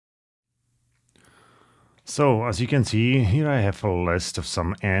So, as you can see, here I have a list of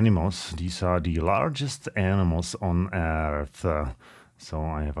some animals. These are the largest animals on Earth. So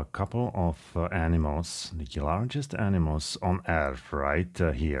I have a couple of animals, the largest animals on Earth right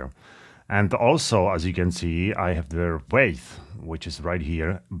here. And also, as you can see, I have their weight, which is right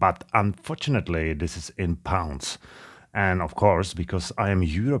here. But unfortunately, this is in pounds. And of course, because I am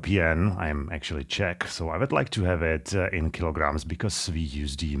European, I am actually Czech, so I would like to have it in kilograms because we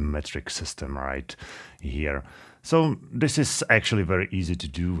use the metric system right here. So this is actually very easy to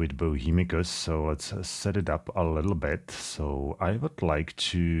do with Bohemicus, so let's set it up a little bit. So I would like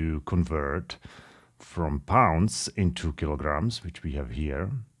to convert from pounds into kilograms, which we have here.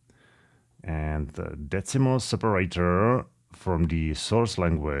 And the decimal separator from the source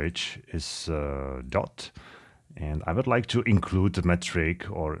language is dot. And I would like to include the metric,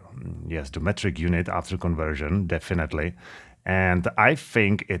 or yes, the metric unit after conversion, definitely. And I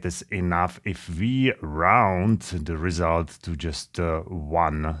think it is enough if we round the result to just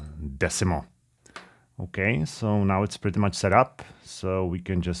one decimal. Okay, so now it's pretty much set up. So we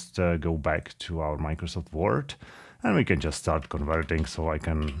can just go back to our Microsoft Word and we can just start converting. So I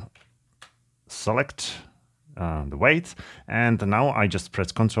can select the weight, and now I just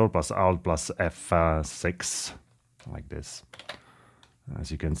press Ctrl plus Alt plus F6 like this. As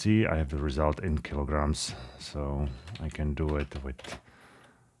you can see, I have the result in kilograms, so I can do it with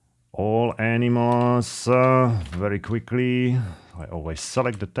all animals very quickly. I always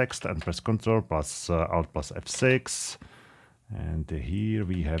select the text and press Ctrl plus Alt plus F6, and here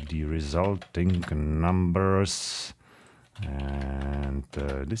we have the resulting numbers. And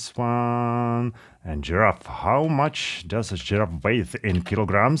this one, and giraffe. How much does a giraffe weigh in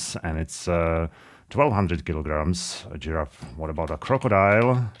kilograms? And it's 1200 kilograms, a giraffe. What about a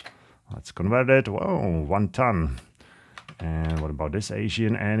crocodile? Let's convert it. Whoa, 1 ton. And what about this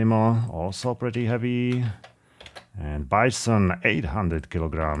Asian animal? Also pretty heavy. And bison, 800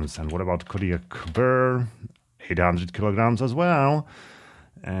 kilograms. And what about Kodiak bear? 800 kilograms as well.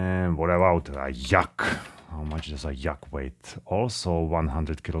 And what about a yak? How much does a yak weigh? Also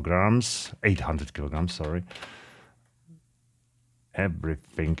 100 kilograms, 800 kilograms, sorry.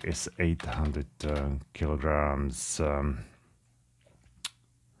 Everything is 800 kilograms.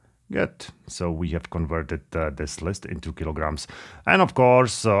 Good. So we have converted this list into kilograms. And of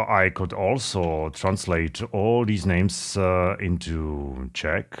course, I could also translate all these names into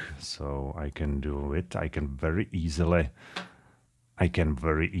Czech. So I can do it. I can very easily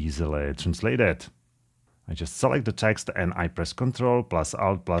translate it. I just select the text and I press Ctrl plus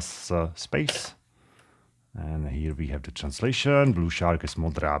Alt plus space. And here we have the translation. Blue shark is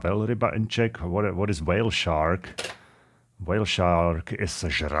modrá velryba in Czech. What is whale shark? Whale shark is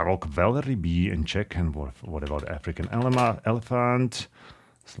žralok velrybí in Czech. And what about African elephant?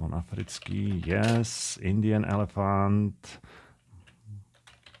 Slon africký, yes. Indian elephant.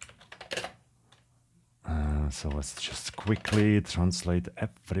 So let's just quickly translate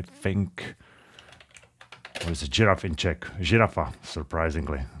everything. What is a giraffe in Czech? Giraffa,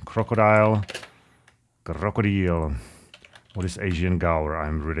 surprisingly. Crocodile. Crocodile. What is Asian gaur?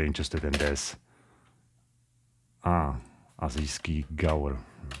 I'm really interested in this. Asijský gaur.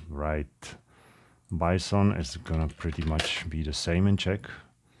 Right. Bison is gonna pretty much be the same in Czech.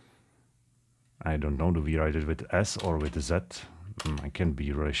 I don't know, do we write it with S or with Z? I can't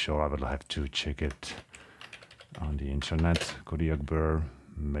be really sure. I will have to check it on the internet. Kodiak bear.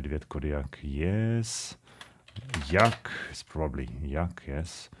 Medvěd Kodiak, yes. Yak is probably yak,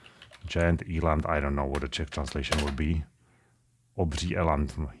 yes. Giant eland, I don't know what the Czech translation will be. Obří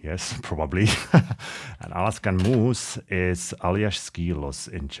eland, yes, probably. And Alaskan moose is aljašský los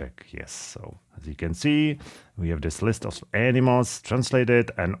in Czech, yes. So as you can see, we have this list of animals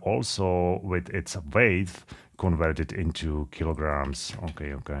translated and also with its weight converted into kilograms.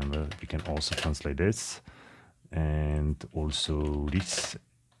 Okay, we can also translate this and also this.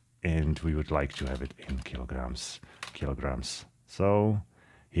 And we would like to have it in kilograms. So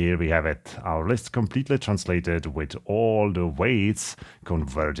here we have it. Our list completely translated with all the weights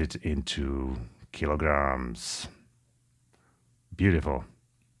converted into kilograms. Beautiful.